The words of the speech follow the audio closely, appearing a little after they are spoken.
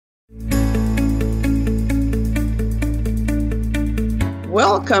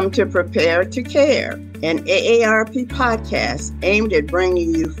Welcome to Prepare to Care, an AARP podcast aimed at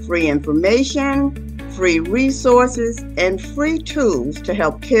bringing you free information, free resources, and free tools to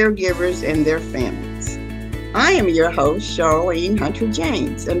help caregivers and their families. I am your host, Charlene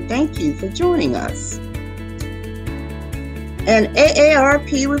Hunter-James, and thank you for joining us. An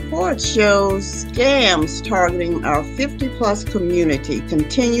AARP report shows scams targeting our 50-plus community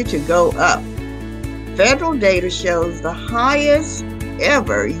continue to go up. Federal data shows the highest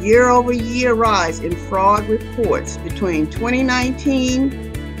ever year-over-year rise in fraud reports between 2019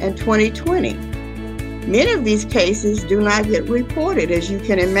 and 2020. Many of these cases do not get reported, as you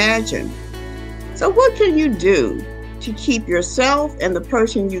can imagine. So what can you do to keep yourself and the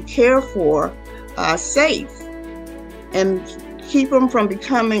person you care for safe and keep them from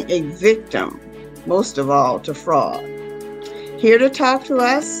becoming a victim, most of all, to fraud? Here to talk to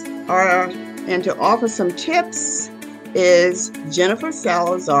us and to offer some tips is Jennifer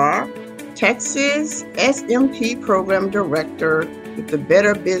Salazar, Texas SMP Program Director with the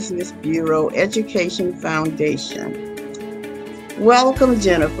Better Business Bureau Education Foundation. Welcome,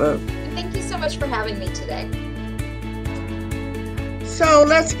 Jennifer. Thank you so much for having me today. So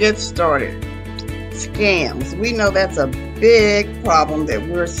let's get started. Scams. We know that's a big problem that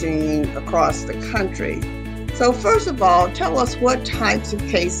we're seeing across the country. So first of all, tell us what types of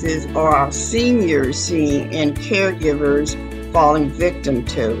cases are our seniors seeing and caregivers falling victim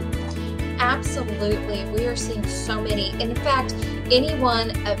to? Absolutely. We are seeing so many. In fact,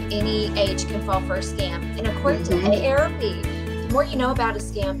 anyone of any age can fall for a scam. And according to AARP, the more you know about a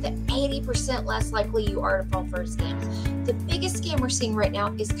scam, the 80% less likely you are to fall for a scam. The biggest scam we're seeing right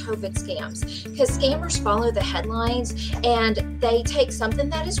now is COVID scams, because scammers follow the headlines and they take something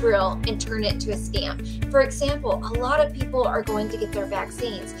that is real and turn it into a scam. For example, a lot of people are going to get their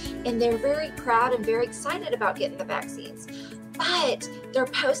vaccines and they're very proud and very excited about getting the vaccines. But they're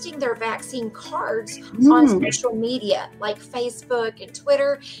posting their vaccine cards on social media like Facebook and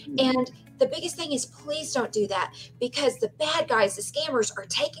Twitter. And the biggest thing is, please don't do that, because the bad guys, the scammers, are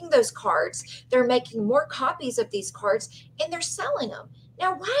taking those cards. They're making more copies of these cards and they're selling them.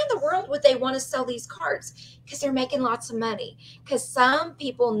 Now, why in the world would they want to sell these cards? Because they're making lots of money. Because some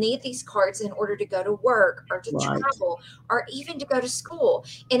people need these cards in order to go to work or to travel or even to go to school.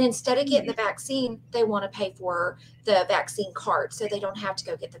 And instead of getting the vaccine, they want to pay for the vaccine card so they don't have to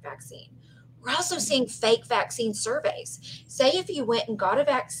go get the vaccine. We're also seeing fake vaccine surveys. Say if you went and got a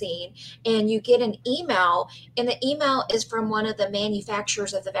vaccine and you get an email, and the email is from one of the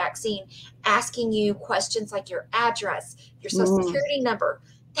manufacturers of the vaccine asking you questions like your address, your social security number.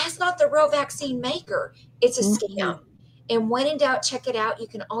 That's not the real vaccine maker. It's a scam. And when in doubt, check it out. You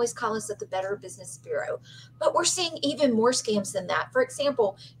can always call us at the Better Business Bureau. But we're seeing even more scams than that. For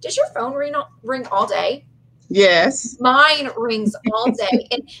example, does your phone ring all day? Yes. Mine rings all day.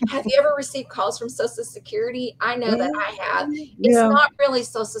 And have you ever received calls from Social Security? I know that I have. It's not really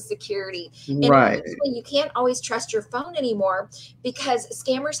Social Security. And you can't always trust your phone anymore, because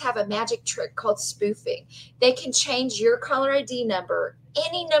scammers have a magic trick called spoofing. They can change your caller ID number,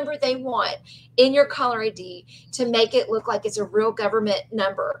 any number they want, in your caller ID to make it look like it's a real government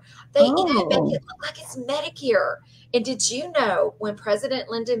number. They even make it look like it's Medicare. And did you know when President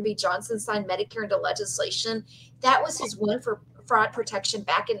Lyndon B. Johnson signed Medicare into legislation, that was his one for fraud protection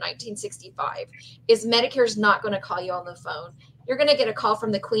back in 1965, is Medicare's not going to call you on the phone. You're going to get a call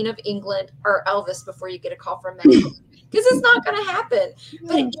from the Queen of England or Elvis before you get a call from Medicare, because it's not going to happen.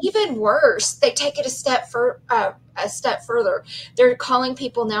 But even worse, they take it a step further. They're calling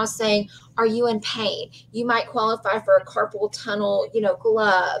people now saying, are you in pain? You might qualify for a carpal tunnel,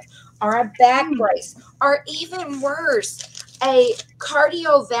 glove, or a back brace, or even worse, a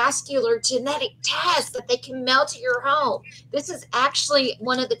cardiovascular genetic test that they can mail to your home. This is actually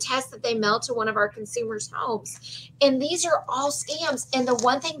one of the tests that they mail to one of our consumers' homes. And these are all scams. And the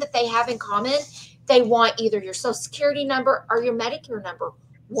one thing that they have in common, they want either your Social Security number or your Medicare number.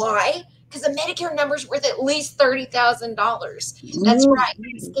 Why? Because the Medicare number is worth at least $30,000. That's right.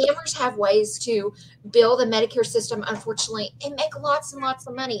 Scammers have ways to build a Medicare system, unfortunately, and make lots and lots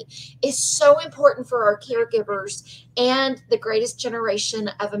of money. It's so important for our caregivers and the greatest generation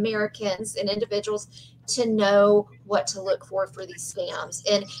of Americans and individuals to know what to look for these scams.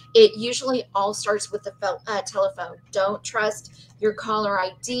 And it usually all starts with the telephone. Don't trust your caller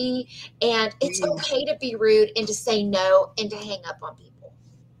ID. And it's okay to be rude and to say no and to hang up on people.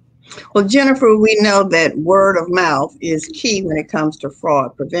 Well, Jennifer, we know that word of mouth is key when it comes to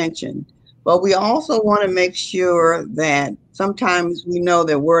fraud prevention, but we also want to make sure that sometimes we know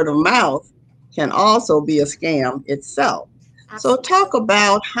that word of mouth can also be a scam itself. Absolutely. So talk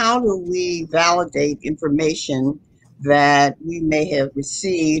about, how do we validate information that we may have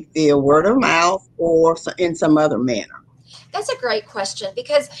received via word of mouth or in some other manner? That's a great question,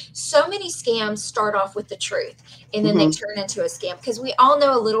 because so many scams start off with the truth and then they turn into a scam, because we all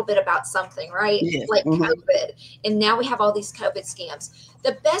know a little bit about something, right? Yes. Like COVID. And now we have all these COVID scams.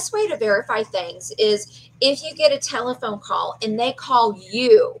 The best way to verify things is if you get a telephone call and they call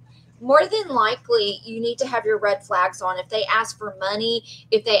you, more than likely you need to have your red flags on. If they ask for money,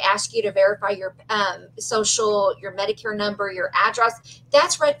 if they ask you to verify your social, your Medicare number, your address,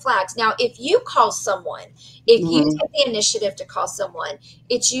 that's red flags. Now, if you call someone, if you take the initiative to call someone,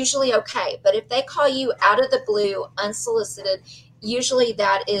 it's usually okay. But if they call you out of the blue, unsolicited, usually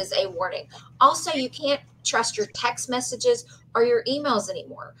that is a warning. Also, you can't trust your text messages or your emails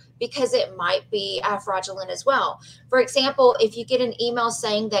anymore, because it might be fraudulent as well. For example, if you get an email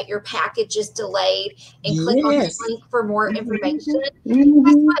saying that your package is delayed and click on the link for more information,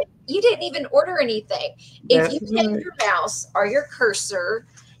 guess what? You didn't even order anything. If you take your mouse or your cursor,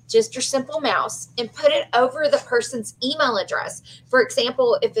 just your simple mouse, and put it over the person's email address. For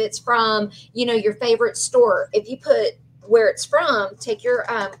example, if it's from, your favorite store, if you put where it's from, take your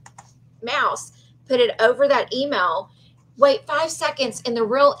mouse, put it over that email, wait 5 seconds, and the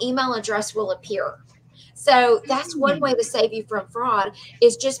real email address will appear. So that's one way to save you from fraud,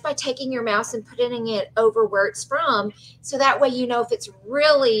 is just by taking your mouse and putting it over where it's from. So that way you know if it's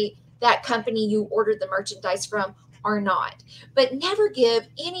really that company you ordered the merchandise from or not. But never give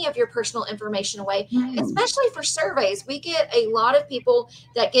any of your personal information away, especially for surveys. We get a lot of people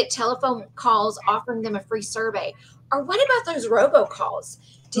that get telephone calls offering them a free survey. Or what about those robocalls?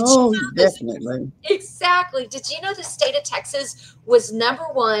 Did you know definitely. Exactly. Did you know the state of Texas was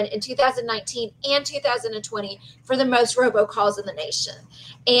 #1 in 2019 and 2020 for the most robocalls in the nation?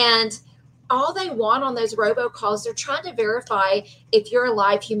 And all they want on those robocalls, they're trying to verify if you're a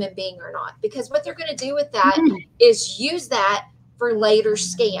live human being or not. Because what they're going to do with that is use that for later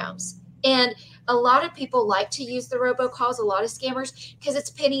scams. And a lot of people like to use the robocalls, a lot of scammers, because it's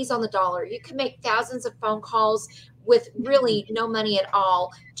pennies on the dollar. You can make thousands of phone calls with really no money at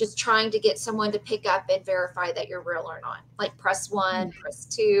all, just trying to get someone to pick up and verify that you're real or not. Like press 1, press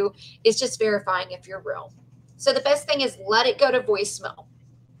 2. It's just verifying if you're real. So the best thing is let it go to voicemail.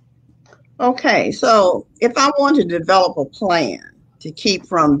 Okay, so if I want to develop a plan to keep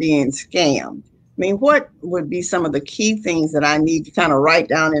from being scammed, what would be some of the key things that I need to kind of write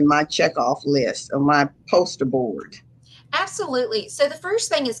down in my checkoff list or my poster board? Absolutely. So the first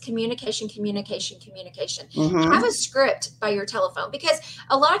thing is communication. Have a script by your telephone, because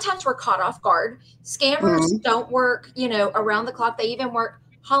a lot of times we're caught off guard. Scammers don't work, around the clock. They even work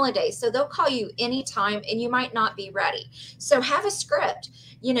holidays. So they'll call you anytime and you might not be ready. So have a script.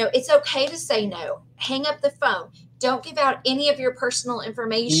 It's okay to say no. Hang up the phone. Don't give out any of your personal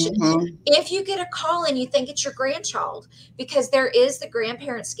information. If you get a call and you think it's your grandchild, because there is the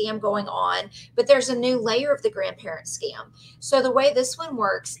grandparent scam going on, but there's a new layer of the grandparent scam. So the way this one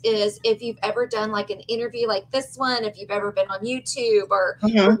works is, if you've ever done like an interview like this one, if you've ever been on YouTube or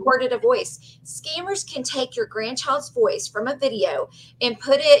recorded a voice, scammers can take your grandchild's voice from a video and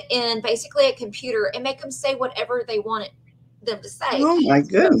put it in basically a computer and make them say whatever they want them to say. Oh my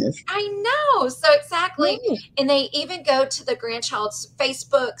goodness. I know. So exactly. And they even go to the grandchild's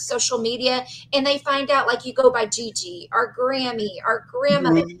Facebook, social media, and they find out, like, you go by Gigi or Grammy or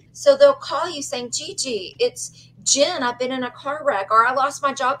Grandma. So they'll call you saying, Gigi, it's Jen, I've been in a car wreck, or I lost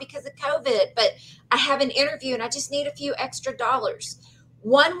my job because of COVID, but I have an interview and I just need a few extra dollars.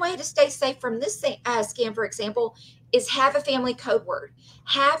 One way to stay safe from this scam, for example, is have a family code word.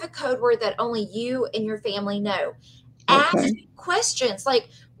 Have a code word that only you and your family know. Ask questions like,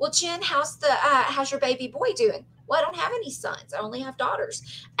 well, Jen, how's your baby boy doing? Well, I don't have any sons. I only have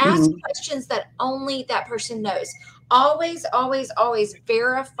daughters. Ask questions that only that person knows. Always, always, always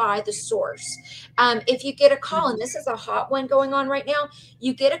verify the source. If you get a call, and this is a hot one going on right now,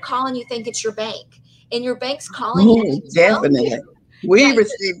 you get a call and you think it's your bank, and your bank's calling you. Definitely. We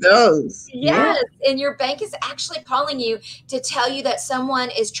received those. Yes. And your bank is actually calling you to tell you that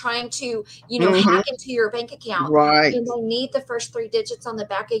someone is trying to, hack into your bank account. Right. And they need the first 3 digits on the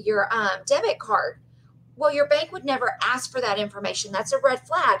back of your debit card. Well, your bank would never ask for that information. That's a red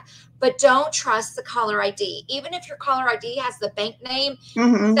flag. But don't trust the caller ID. Even if your caller ID has the bank name,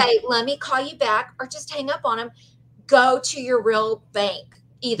 say, let me call you back, or just hang up on them. Go to your real bank.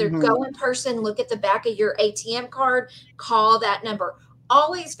 Either go in person, look at the back of your ATM card, call that number.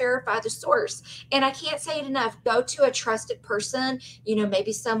 Always verify the source. And I can't say it enough. Go to a trusted person,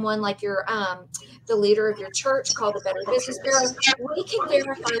 maybe someone like your the leader of your church, called the Better Business Bureau. We can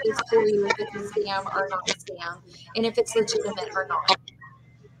verify this for you if it's a scam or not a scam, and if it's legitimate or not.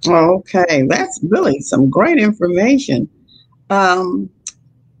 Okay, that's really some great information. Um,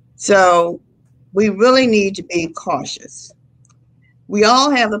 so we really need to be cautious. We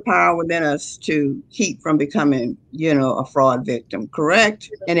all have the power within us to keep from becoming, a fraud victim, correct?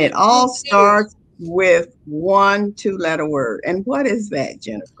 And it all starts with one two-letter word. And what is that,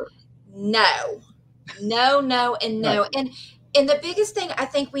 Jennifer? No. No, no, and no. And the biggest thing I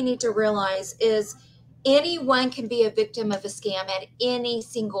think we need to realize is anyone can be a victim of a scam at any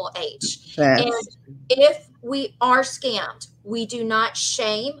single age. And if we are scammed, we do not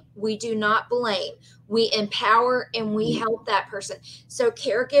shame, we do not blame. We empower and we help that person. So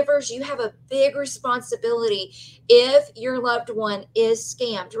caregivers, you have a big responsibility if your loved one is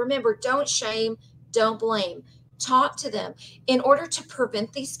scammed. Remember, don't shame, don't blame. Talk to them. In order to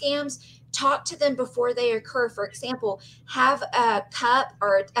prevent these scams, talk to them before they occur. For example, have a cup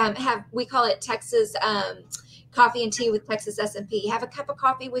or we call it Texas coffee and tea with Texas S&P. Have a cup of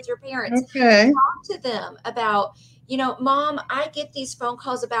coffee with your parents. Okay. Talk to them about, Mom, I get these phone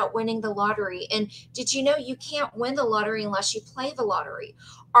calls about winning the lottery. And did you know you can't win the lottery unless you play the lottery?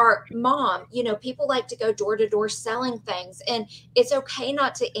 Or Mom, people like to go door to door selling things, and it's okay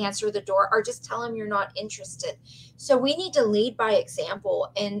not to answer the door or just tell them you're not interested. So we need to lead by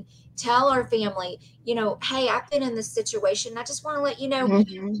example and tell our family, hey, I've been in this situation. I just want to let you know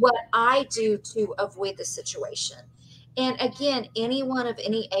what I do to avoid the situation. And again, anyone of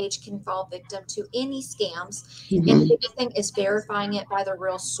any age can fall victim to any scams. And the biggest thing is verifying it by the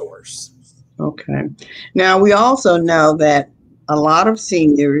real source. Okay. Now, we also know that a lot of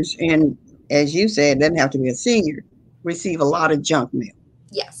seniors, and as you said, it doesn't have to be a senior, receive a lot of junk mail.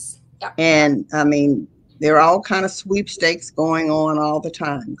 Yes. Yep. And I mean, there are all kind of sweepstakes going on all the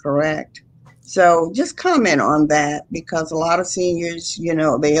time, correct? So just comment on that, because a lot of seniors,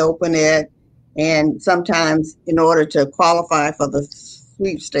 they open it, and sometimes in order to qualify for the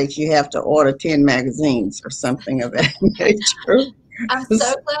sweepstakes, you have to order 10 magazines or something of that nature. I'm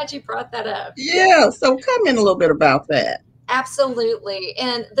so glad you brought that up. Yeah, so comment a little bit about that. Absolutely.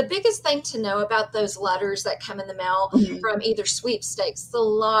 And the biggest thing to know about those letters that come in the mail from either sweepstakes, the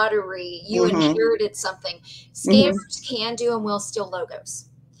lottery, you inherited something, scammers can do and will steal logos.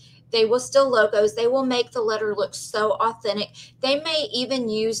 They will steal logos. They will make the letter look so authentic. They may even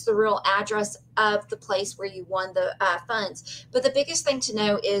use the real address of the place where you won the funds. But the biggest thing to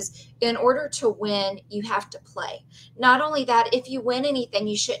know is, in order to win, you have to play. Not only that, if you win anything,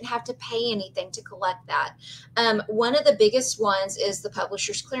 you shouldn't have to pay anything to collect that. One of the biggest ones is the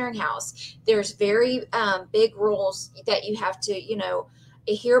Publishers Clearinghouse. There's very big rules that you have to,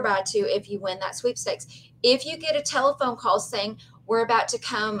 adhere by to if you win that sweepstakes. If you get a telephone call saying, we're about to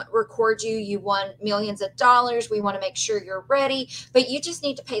come record you, you won millions of dollars, we want to make sure you're ready, but you just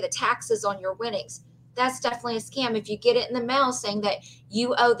need to pay the taxes on your winnings, that's definitely a scam. If you get it in the mail saying that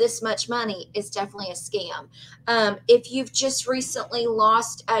you owe this much money, it's definitely a scam. If you've just recently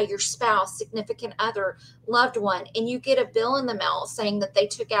lost your spouse, significant other, loved one, and you get a bill in the mail saying that they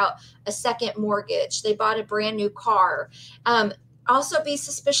took out a second mortgage, they bought a brand new car, also be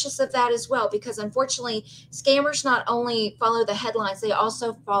suspicious of that as well, because unfortunately scammers not only follow the headlines, they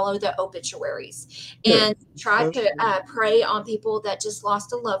also follow the obituaries and try to prey on people that just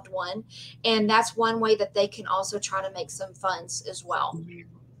lost a loved one. And that's one way that they can also try to make some funds as well.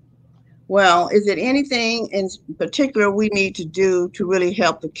 Well, is it anything in particular we need to do to really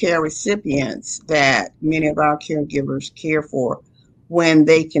help the care recipients that many of our caregivers care for, when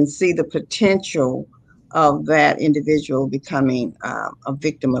they can see the potential of that individual becoming a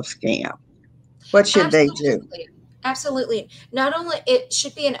victim of scam? What should they do? Absolutely. Not only, it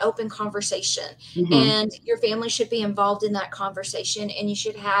should be an open conversation, and your family should be involved in that conversation, and you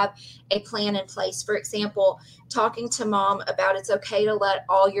should have a plan in place. For example, talking to mom about it's okay to let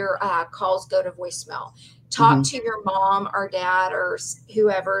all your calls go to voicemail. Talk to your mom or dad or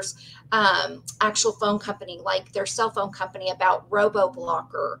whoever's actual phone company, like their cell phone company, about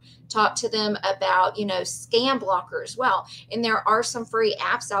RoboBlocker. Talk to them about, Scam Blocker as well. And there are some free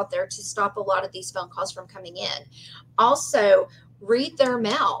apps out there to stop a lot of these phone calls from coming in. Also, read their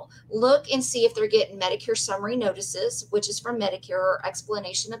mail. Look and see if they're getting Medicare summary notices, which is from Medicare, or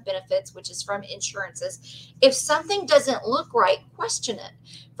explanation of benefits, which is from insurances. If something doesn't look right, question it.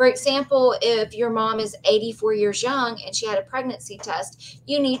 For example, if your mom is 84 years young and she had a pregnancy test,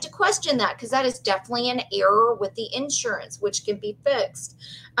 you need to question that, because that is definitely an error with the insurance, which can be fixed.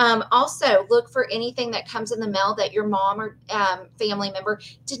 Also, look for anything that comes in the mail that your mom or family member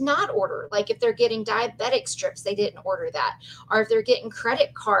did not order. Like if they're getting diabetic strips, they didn't order that. Or if they're getting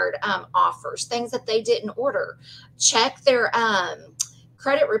credit card offers, things that they didn't order. Check their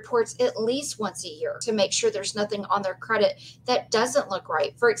credit reports at least once a year to make sure there's nothing on their credit that doesn't look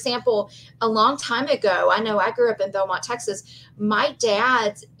right. For example, a long time ago, I know I grew up in Beaumont, Texas. My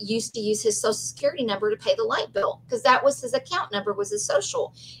dad used to use his Social Security number to pay the light bill because that was his account number, was his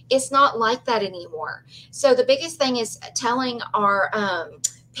social. It's not like that anymore. So the biggest thing is telling our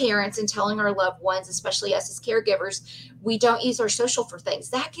parents and telling our loved ones, especially us as caregivers, we don't use our social for things.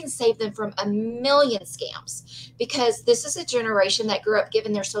 That can save them from a million scams, because this is a generation that grew up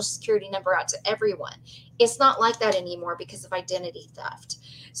giving their Social Security number out to everyone. It's not like that anymore because of identity theft.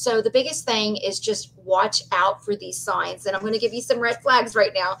 So the biggest thing is just watch out for these signs. And I'm going to give you some red flags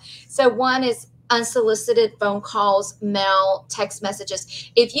right now. So one is unsolicited phone calls, mail, text messages.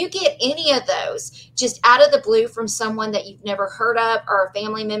 If you get any of those just out of the blue from someone that you've never heard of, or a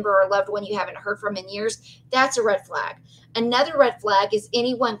family member or a loved one you haven't heard from in years, that's a red flag. Another red flag is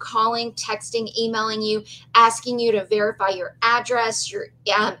anyone calling, texting, emailing you, asking you to verify your address, your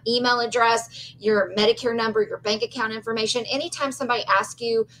email address, your Medicare number, your bank account information. Anytime somebody asks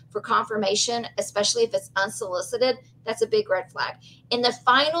you for confirmation, especially if it's unsolicited, that's a big red flag. And the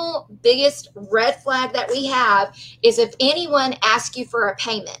final biggest red flag that we have is if anyone asks you for a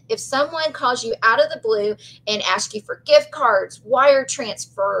payment. If someone calls you out of the blue and asks you for gift cards, wire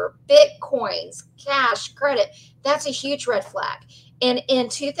transfer, Bitcoins, cash, credit, that's a huge red flag. And in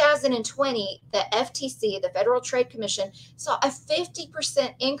 2020, the FTC, the Federal Trade Commission, saw a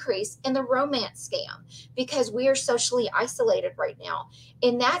 50% increase in the romance scam because we are socially isolated right now.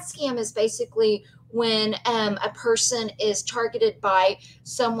 And that scam is basically when a person is targeted by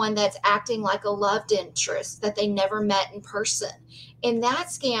someone that's acting like a loved interest that they never met in person. And that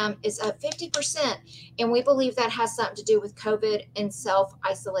scam is up 50%. And we believe that has something to do with COVID and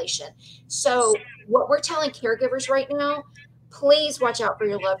self-isolation. So what we're telling caregivers right now, please watch out for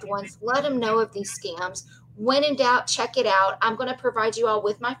your loved ones. Let them know of these scams. When in doubt, check it out. I'm going to provide you all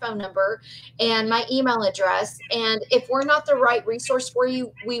with my phone number and my email address. And if we're not the right resource for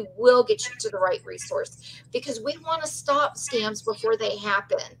you, we will get you to the right resource, because we want to stop scams before they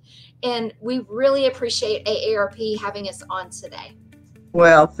happen. And we really appreciate AARP having us on today.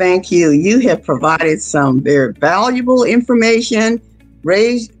 Well, thank you. You have provided some very valuable information.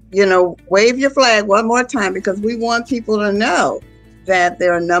 Wave your flag one more time, because we want people to know that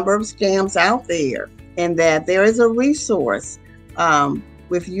there are a number of scams out there, and that there is a resource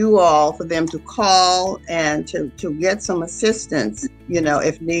with you all for them to call and to get some assistance,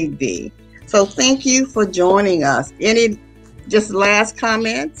 if need be. So thank you for joining us. Any just last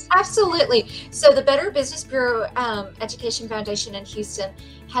comments? Absolutely. So the Better Business Bureau Education Foundation in Houston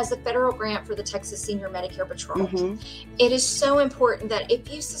has a federal grant for the Texas Senior Medicare Patrol. Mm-hmm. It is so important that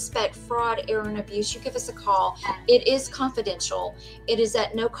if you suspect fraud, error, and abuse, you give us a call. It is confidential. It is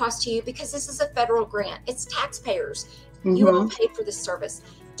at no cost to you, because this is a federal grant. It's taxpayers. Mm-hmm. You all paid for this service.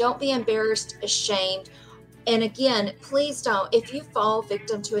 Don't be embarrassed, ashamed. And again, please don't. If you fall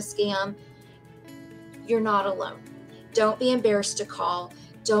victim to a scam, you're not alone. Don't be embarrassed to call.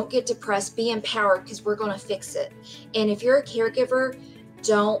 Don't get depressed. Be empowered, because we're going to fix it. And if you're a caregiver,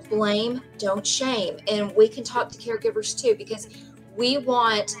 don't blame, don't shame. And we can talk to caregivers too, because we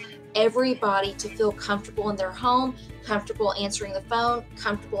want everybody to feel comfortable in their home, comfortable answering the phone,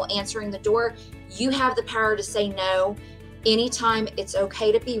 comfortable answering the door. You have the power to say no anytime. It's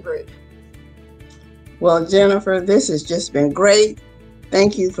okay to be rude. Well, Jennifer, this has just been great.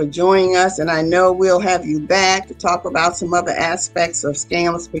 Thank you for joining us. And I know we'll have you back to talk about some other aspects of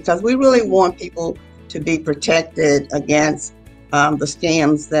scams, because we really want people to be protected against the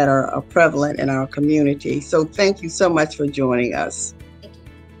scams that are prevalent in our community. So thank you so much for joining us. Thank you.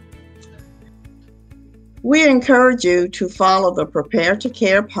 We encourage you to follow the Prepare to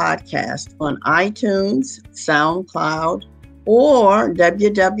Care podcast on iTunes, SoundCloud, or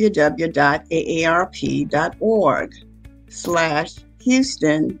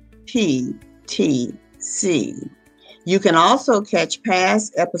www.aarp.org/Houston PTC. You can also catch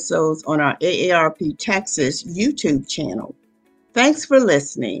past episodes on our AARP Texas YouTube channel. Thanks for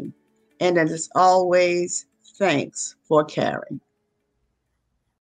listening. And as always, thanks for caring.